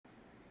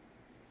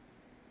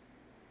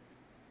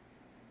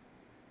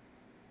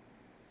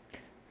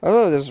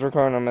Hello, this is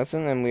Ricardo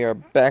Messon, and we are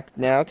back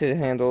now to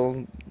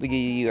handle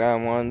the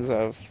ones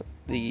of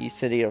the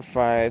city of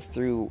 5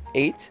 through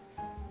 8.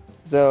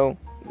 So,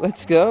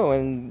 let's go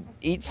and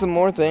eat some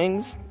more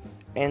things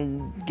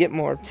and get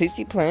more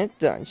Tasty Planet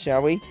done,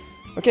 shall we?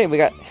 Okay, we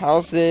got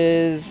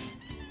houses,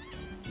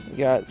 we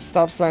got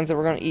stop signs that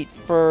we're going to eat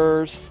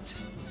first.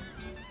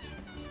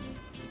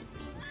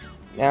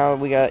 Now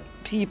we got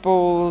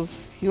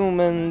peoples,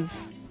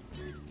 humans.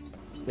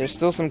 There's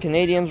still some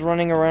Canadians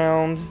running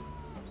around.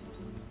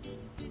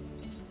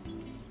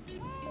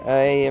 I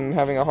am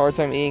having a hard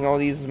time eating all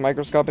these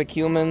microscopic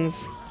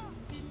humans.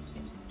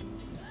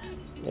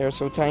 They're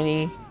so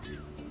tiny.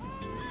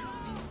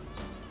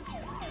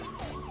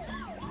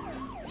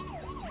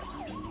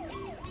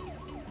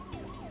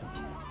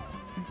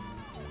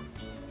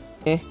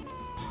 Eh.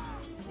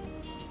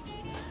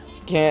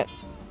 Can't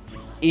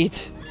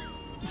eat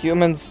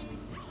humans.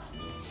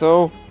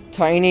 So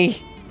tiny.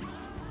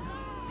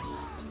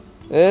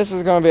 This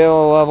is gonna be a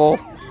little level.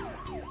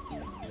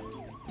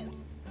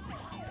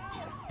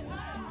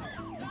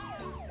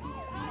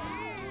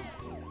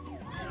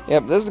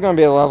 Yep, this is gonna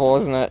be a level,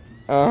 isn't it?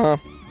 Uh-huh.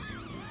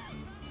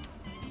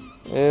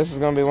 This is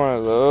gonna be one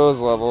of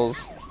those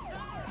levels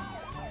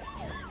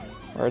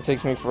where it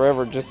takes me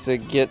forever just to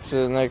get to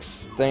the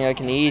next thing I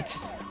can eat.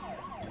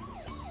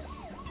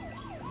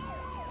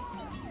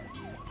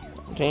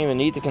 I can't even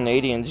eat the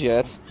Canadians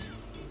yet.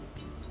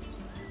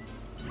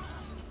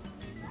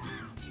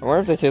 I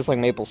wonder if they taste like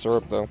maple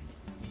syrup, though.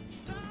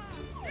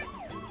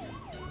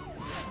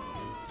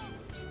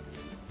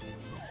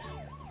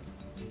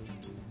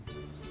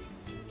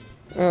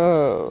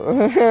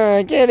 Oh,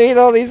 I can't eat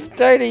all these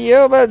tiny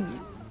humans.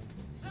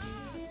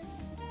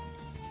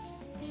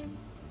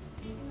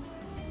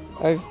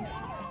 I've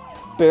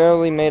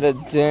barely made a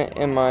dent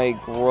in my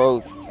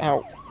growth.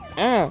 Ow.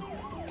 Ah.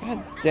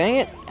 God dang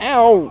it.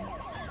 Ow.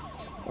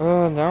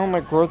 Now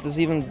my growth is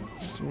even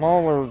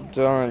smaller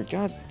done.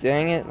 God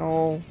dang it.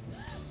 Oh.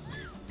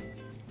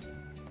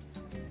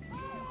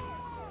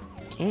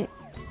 Can't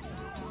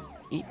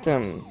eat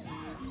them.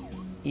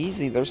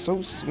 Easy. They're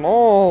so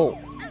small.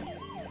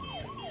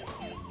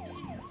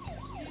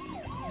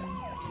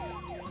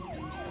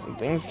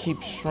 Things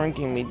keep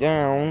shrinking me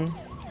down.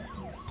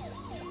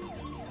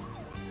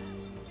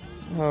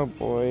 Oh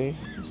boy,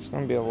 this is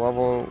gonna be a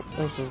level.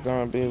 This is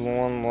gonna be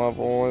one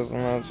level, isn't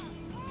it?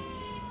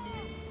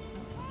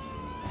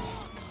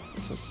 Oh god,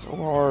 this is so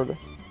hard.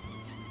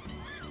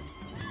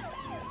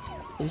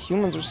 The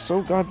humans are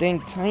so goddamn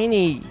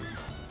tiny.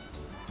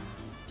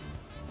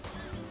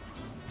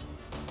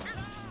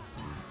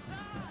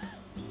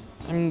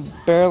 I'm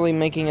barely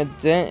making a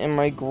dent in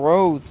my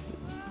growth.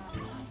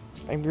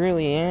 I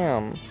really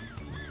am.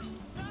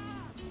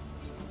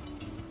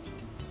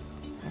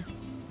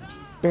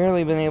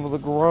 Barely been able to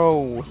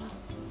grow.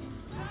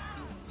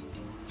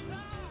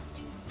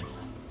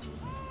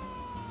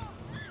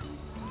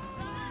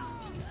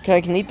 Okay,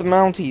 I can eat the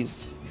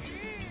Mounties.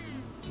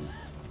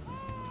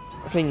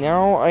 Okay,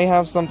 now I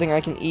have something I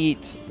can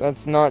eat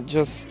that's not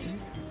just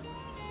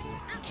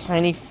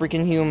tiny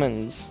freaking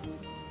humans.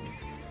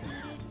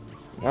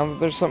 Now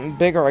that there's something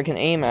bigger I can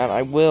aim at,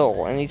 I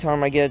will.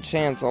 Anytime I get a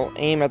chance, I'll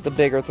aim at the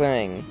bigger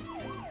thing.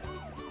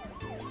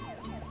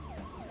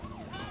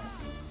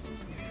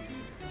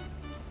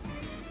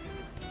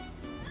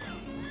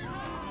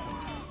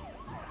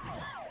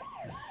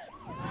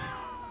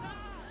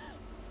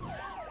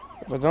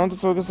 If I don't have to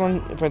focus on,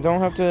 if I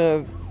don't have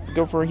to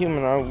go for a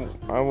human,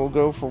 I will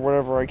go for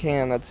whatever I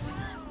can.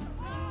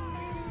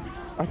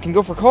 I can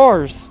go for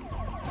cars!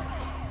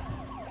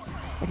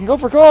 I can go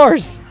for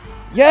cars!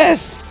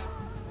 Yes!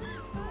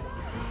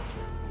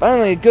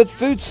 Finally, a good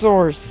food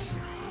source!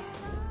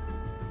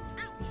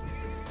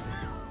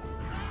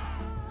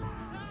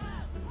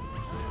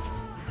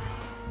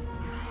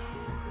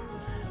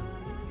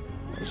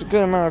 There's a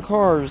good amount of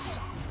cars.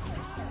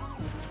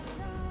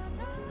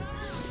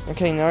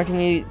 Okay, now I can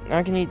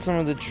eat some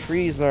of the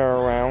trees that are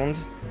around.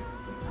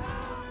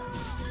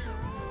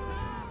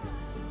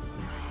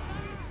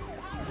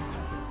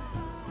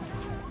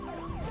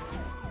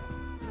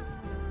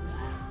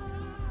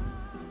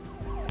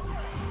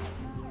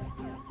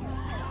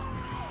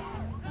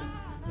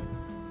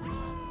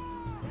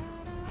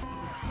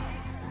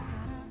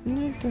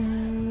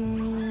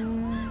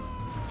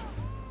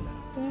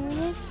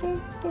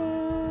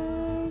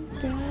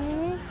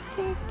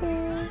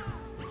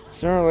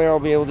 Certainly I'll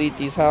be able to eat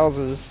these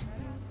houses.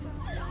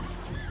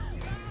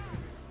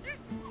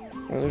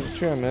 Oh, there's a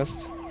tree I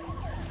missed.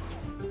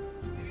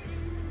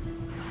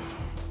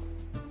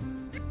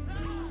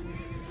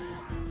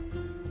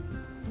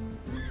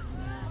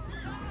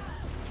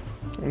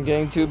 I'm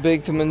getting too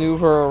big to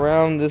maneuver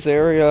around this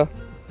area.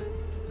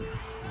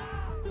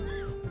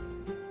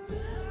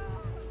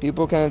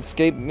 People can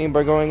escape me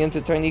by going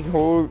into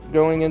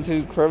going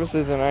into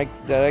crevices that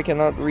I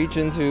cannot reach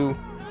into.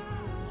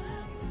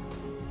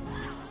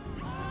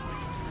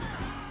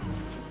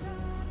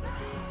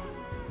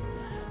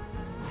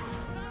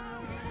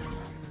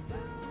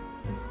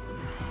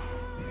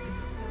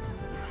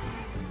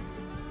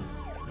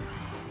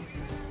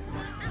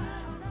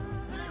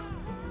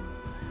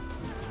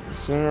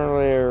 Sooner or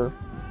later.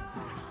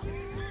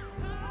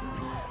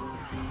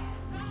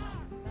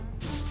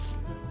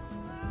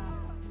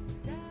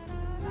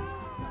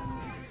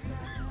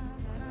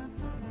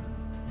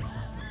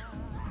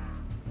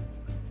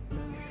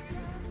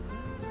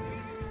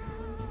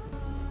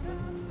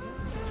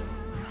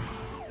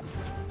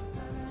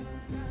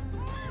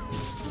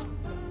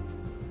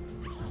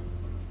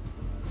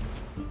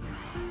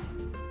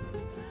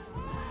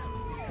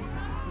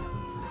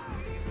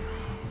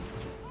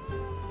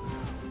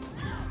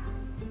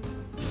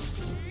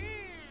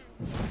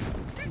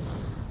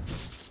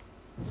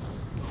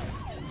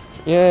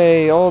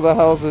 Yay, all the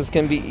houses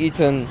can be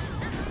eaten.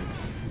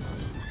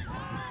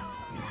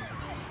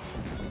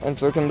 And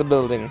so can the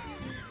building.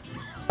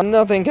 And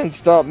nothing can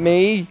stop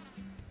me.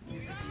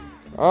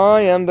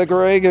 I am the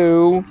Grey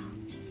Goo.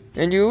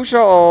 And you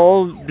shall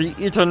all be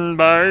eaten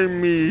by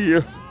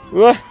me.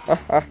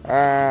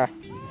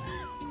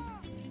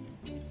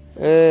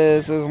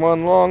 This is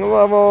one long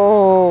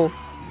level.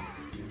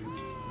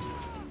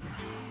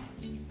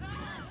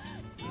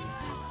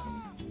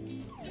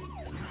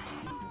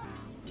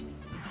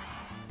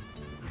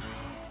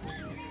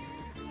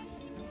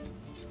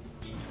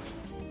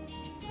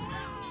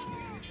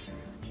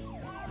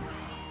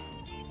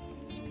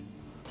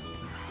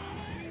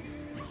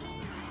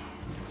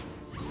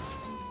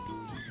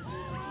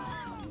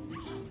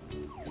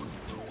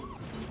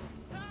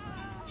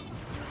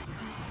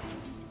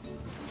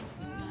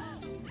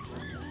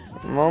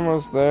 I'm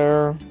almost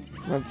there.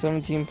 I'm at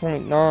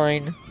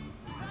 17.9.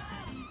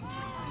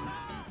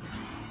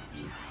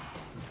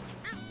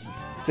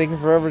 It's taking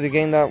forever to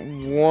gain that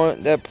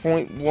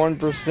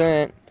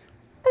 0.1%.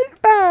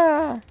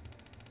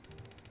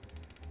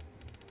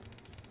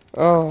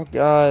 Oh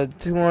god,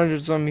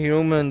 200 some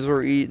humans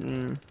were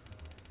eaten.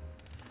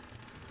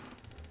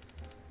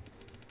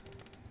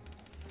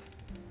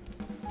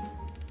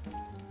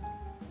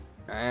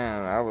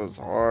 Man, that was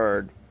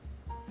hard.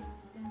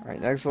 Alright,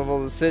 next level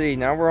of the city.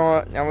 Now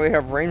we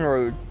have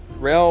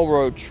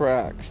railroad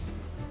tracks.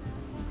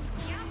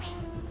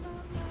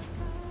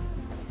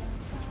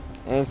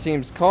 And it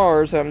seems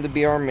cars happen to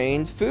be our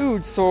main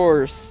food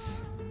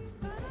source.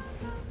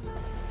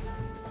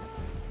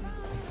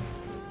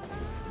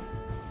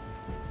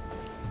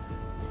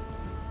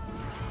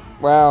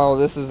 Wow,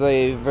 this is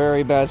a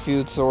very bad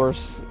food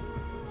source.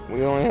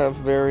 We only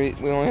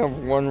have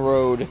one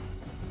road.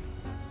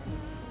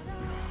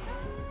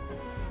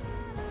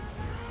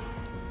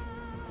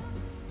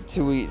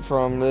 To eat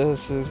from.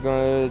 This is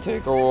gonna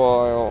take a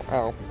while.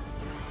 Ow.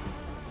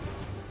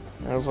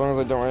 And as long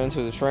as I don't run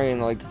into the train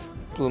like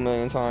blue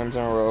million times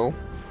in a row.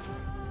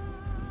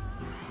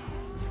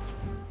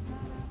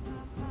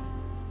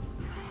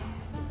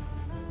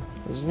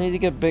 I just need to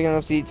get big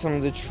enough to eat some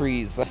of the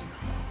trees.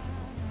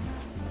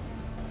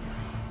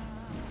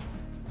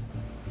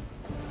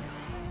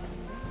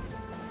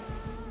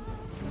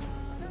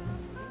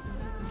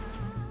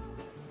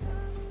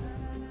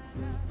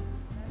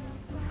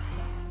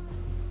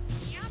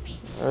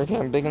 Okay,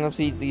 I'm big enough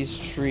to eat these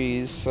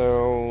trees,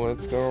 so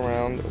let's go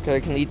around. Okay, I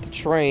can eat the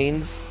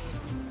trains.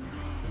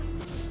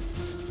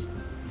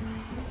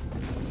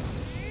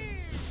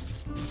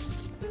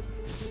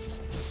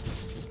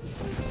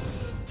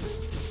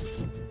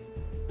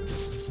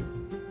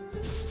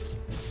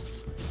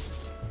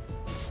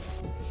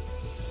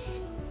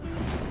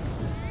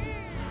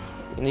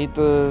 And eat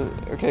the...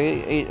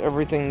 Okay, ate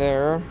everything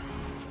there.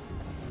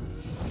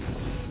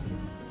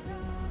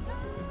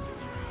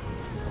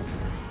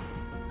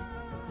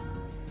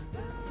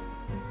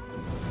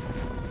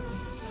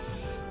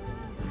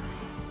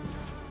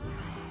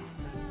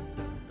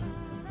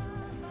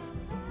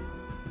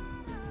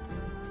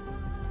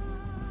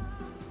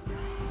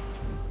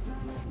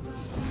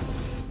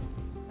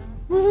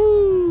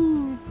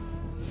 Woohoo!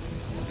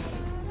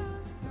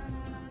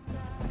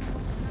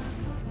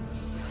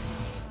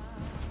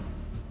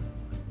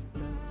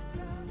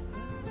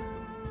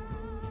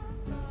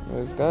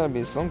 There's gotta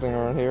be something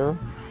around here.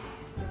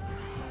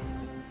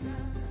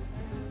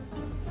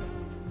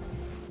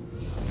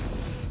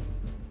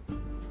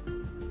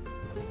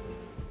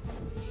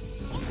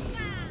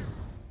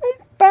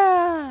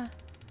 Oompa!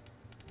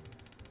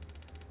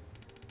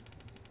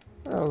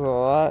 That was a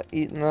lot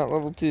eating that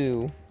level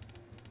 2.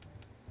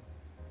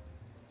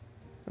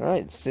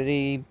 Alright,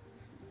 city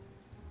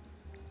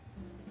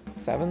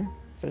 7?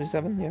 City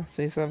 7? Yeah,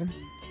 city 7.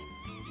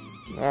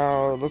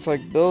 Now, it looks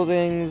like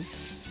buildings,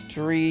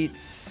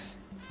 streets.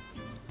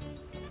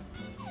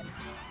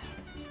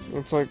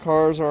 Looks like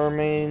cars are our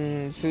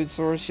main food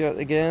source yet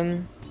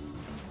again.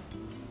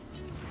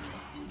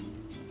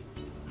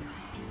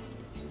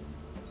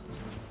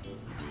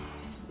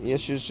 The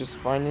issue is just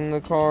finding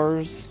the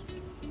cars.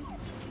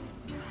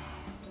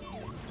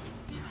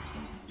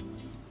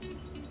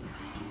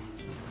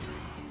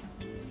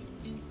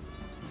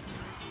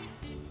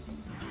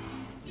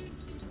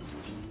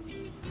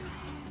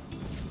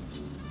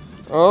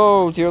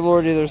 Oh, dear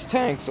lordy, there's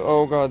tanks.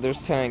 Oh god,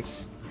 there's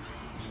tanks.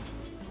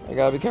 I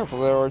gotta be careful,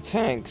 there are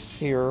tanks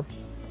here.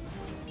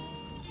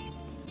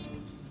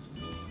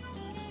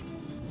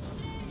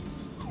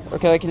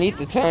 Okay, I can eat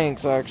the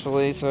tanks,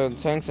 actually, so the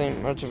tanks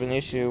ain't much of an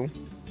issue.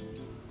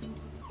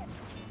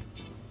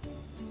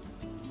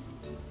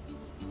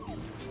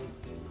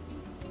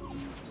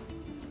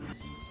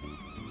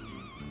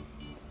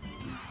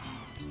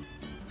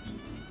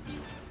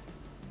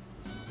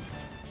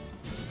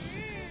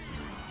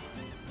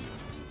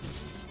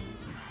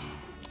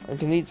 I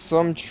can eat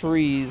some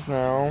trees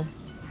now.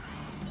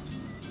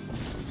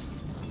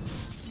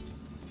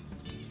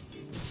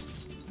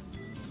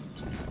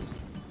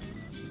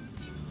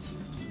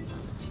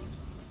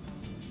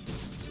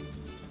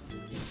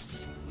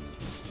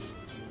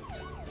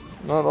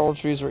 Not all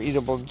trees are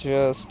eatable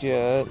just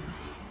yet.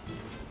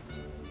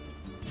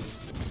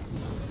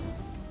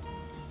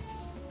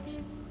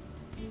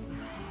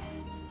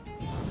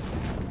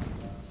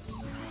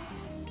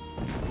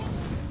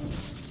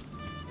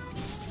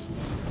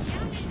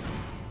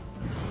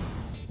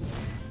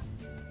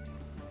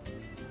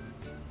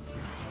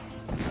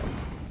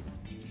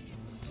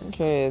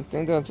 Okay, I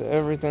think that's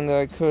everything that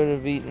I could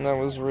have eaten that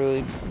was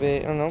really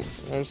big. Oh no,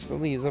 there's still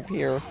these up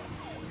here.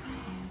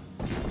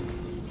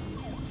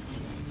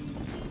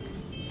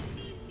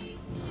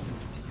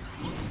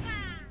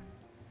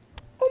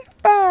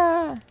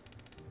 Oompa!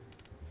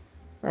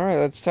 Alright,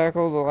 let's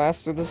tackle the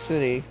last of the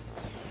city.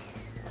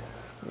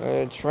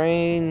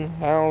 Train,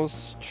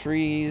 house,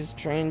 trees,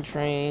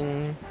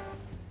 train,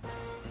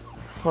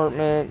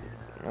 apartment,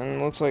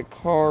 and looks like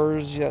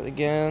cars yet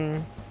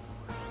again.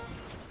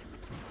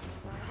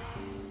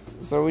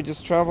 So we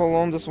just travel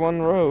along this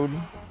one road.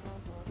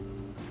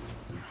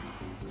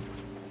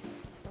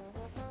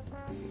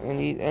 And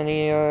eat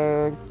any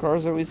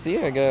cars that we see,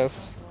 I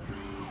guess.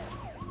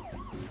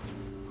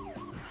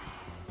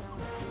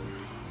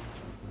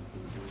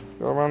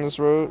 Go around this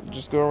road,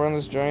 just go around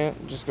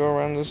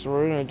this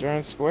road in a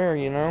giant square,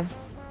 you know?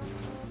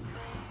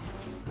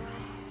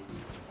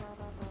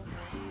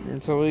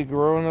 Until we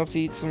grow enough to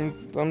eat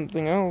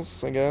something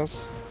else, I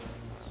guess.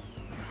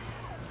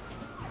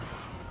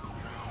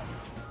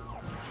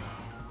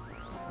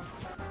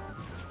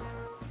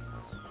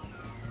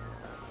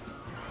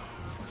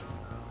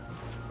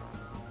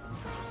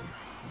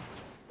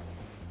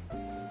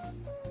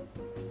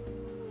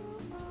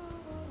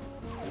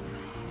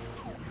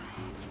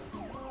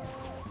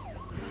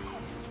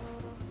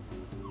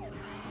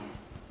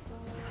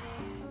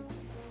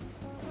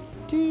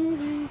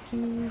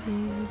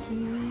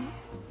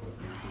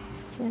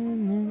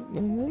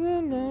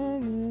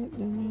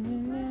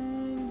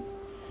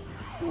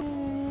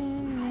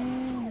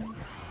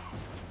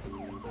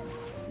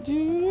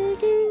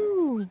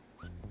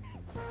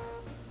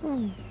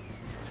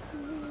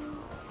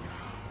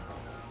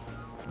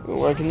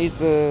 Oh, I can eat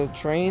the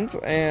trains,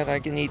 and I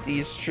can eat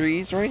these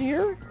trees right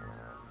here.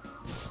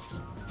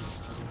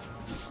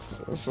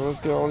 So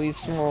let's get all these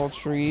small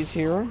trees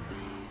here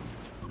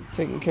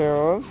taken care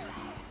of.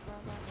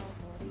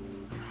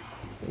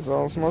 These are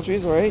all small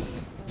trees, right?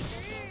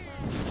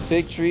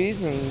 Big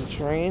trees and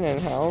train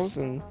and house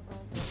and...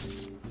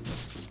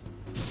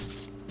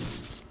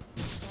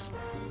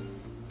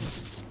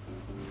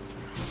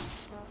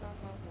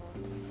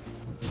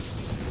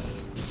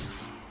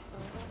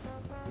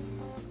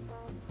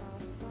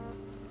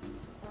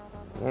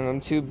 And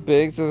I'm too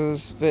big to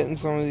fit in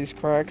some of these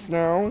cracks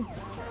now.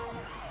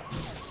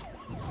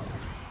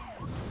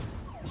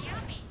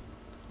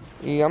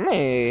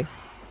 Yummy!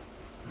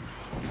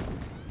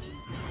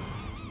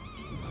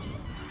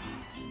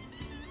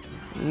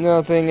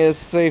 Nothing is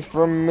safe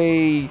from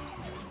me.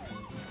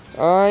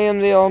 I am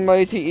the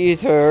almighty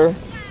eater.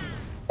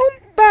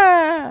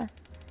 Oompa!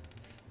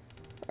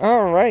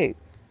 Alright.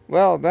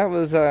 Well, that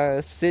was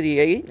City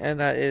 8, and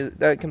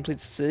that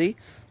completes the city.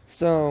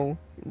 So,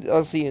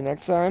 I'll see you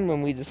next time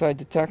when we decide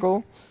to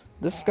tackle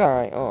the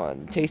sky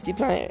on Tasty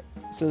Planet.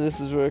 So this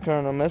is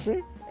Ricardo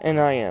Messin, and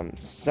I am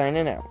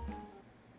signing out.